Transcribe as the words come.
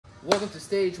Welcome to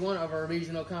stage one of our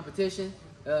regional competition.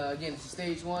 Again, this is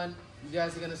stage one. You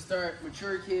guys are gonna start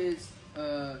mature kids,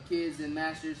 kids and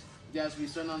masters. You guys will be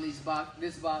starting on this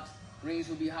box. Rings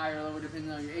will be higher or lower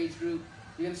depending on your age group.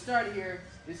 You're gonna start here.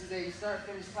 This is a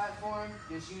start-finish platform.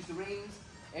 Just use the rings.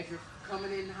 If you're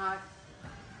coming in hot,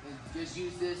 just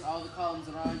use this. All the columns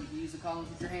are on. You can use the columns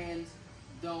with your hands.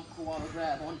 Don't koala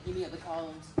grab on any of the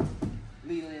columns.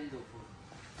 Lead it in, go for it.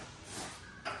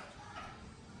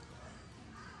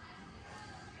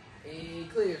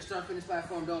 And clear. Start finish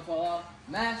platform, don't fall off.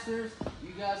 Masters,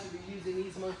 you guys will be using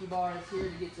these monkey bars here to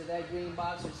get to that green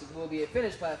box, which will be a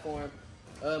finish platform.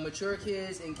 Mature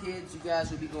kids and kids, you guys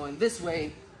will be going this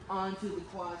way onto the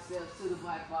quad steps to the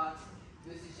black box.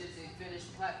 This is just a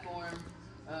finished platform.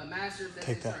 Masters, that's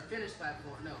a start finish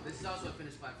platform. No, this is also a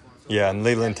finished platform. So yeah, and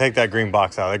Leland, take that green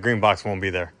box out. That green box won't be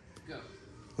there. Go.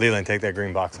 Leland, take that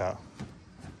green box out.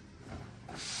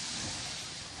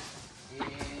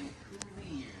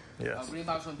 Yes. Green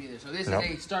box won't be there. So this is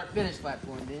a start-finish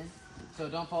platform then. So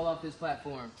don't fall off this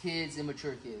platform. Kids and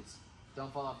mature kids.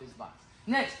 Don't fall off this box.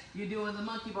 Next, you're doing the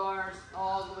monkey bars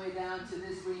all the way down to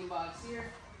this green box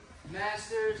here.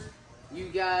 Masters, you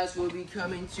guys will be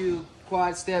coming to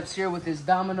quad steps here with this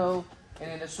domino in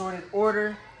an assorted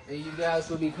order. And you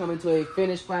guys will be coming to a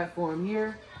finished platform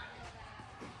here.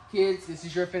 Kids, this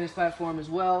is your finished platform as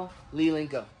well.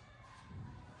 Leland, go.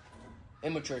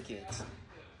 And mature kids.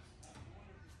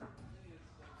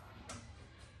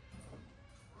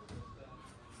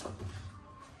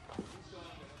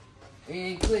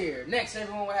 And clear. Next,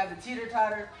 everyone will have the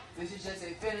teeter-totter. This is just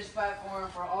a finished platform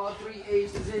for all three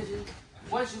age divisions.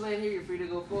 Once you land here, you're free to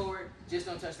go forward. Just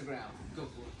don't touch the ground. Go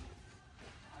for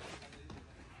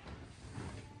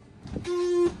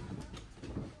it.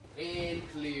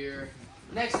 And clear.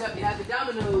 Next up, you have the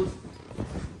dominoes.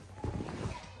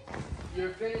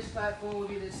 Your finished platform will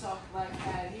be this soft black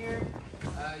pad here.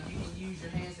 You can use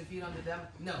your hands and feet on the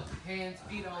dominoes. No, hands,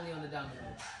 feet only on the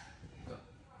dominoes. Go.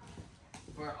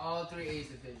 For all three age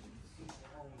divisions.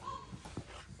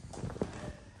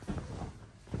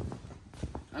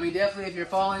 I mean, definitely if you're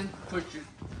falling,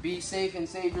 be safe and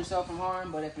save yourself from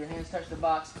harm, but if your hands touch the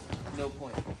box, no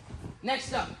point.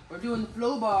 Next up, we're doing the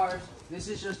flow bars. This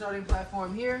is your starting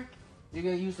platform here. You're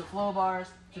going to use the flow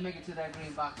bars to make it to that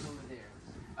green box over there.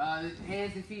 The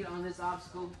hands and feet on this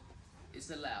obstacle, it's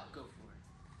allowed. Go for it.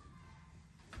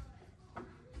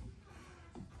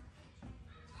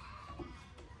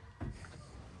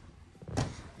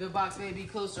 The box may be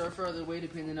closer or further away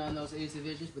depending on those age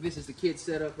divisions, but this is the kids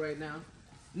setup right now.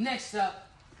 Next up,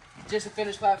 just a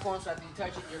finished platform, so after you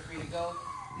touch it, you're free to go.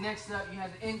 Next up, you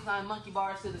have the incline monkey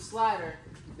bars to the slider.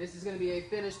 This is going to be a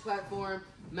finished platform.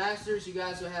 Masters, you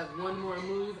guys will have one more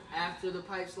move after the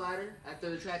pipe slider, after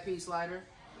the trapeze slider,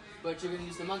 but you're going to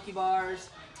use the monkey bars.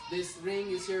 This ring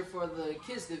is here for the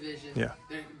kids division. Yeah.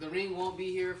 The ring won't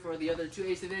be here for the other two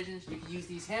age divisions. You can use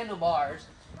these handlebars.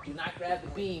 Do not grab the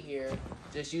beam here.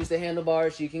 Just use the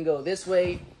handlebars. You can go this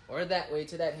way or that way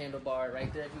to that handlebar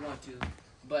right there if you want to.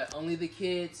 But only the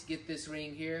kids get this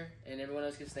ring here, and everyone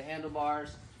else gets the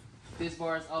handlebars. This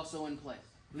bar is also in play.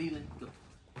 Leland, go.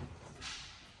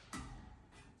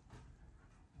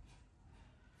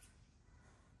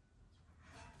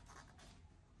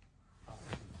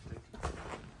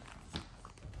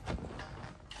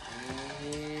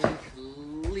 And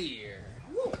clear.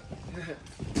 Woo.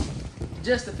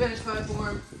 Just the finished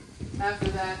platform. After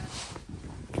that,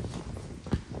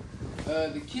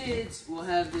 the kids will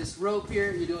have this rope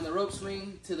here. You're doing the rope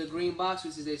swing to the green box,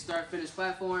 which is a start-finish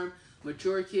platform.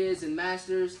 Mature kids and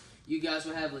masters, you guys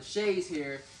will have laches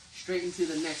here, straight into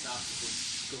the next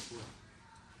obstacle. Go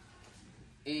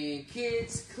for it. And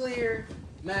kids, clear.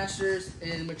 Masters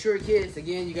and mature kids,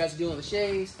 again, you guys are doing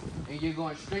laches, and you're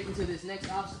going straight into this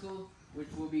next obstacle, which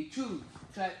will be two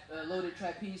loaded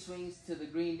trapeze swings to the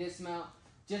green dismount.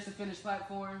 Just a finished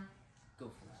platform. Go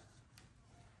for it.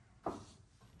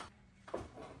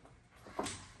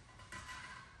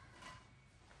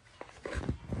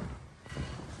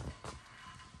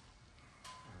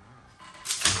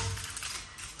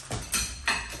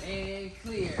 And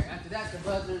clear. After that, the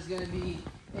buzzer is going to be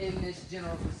in this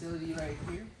general facility right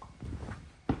here.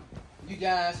 You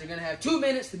guys are going to have 2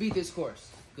 minutes to beat this course.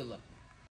 Good luck.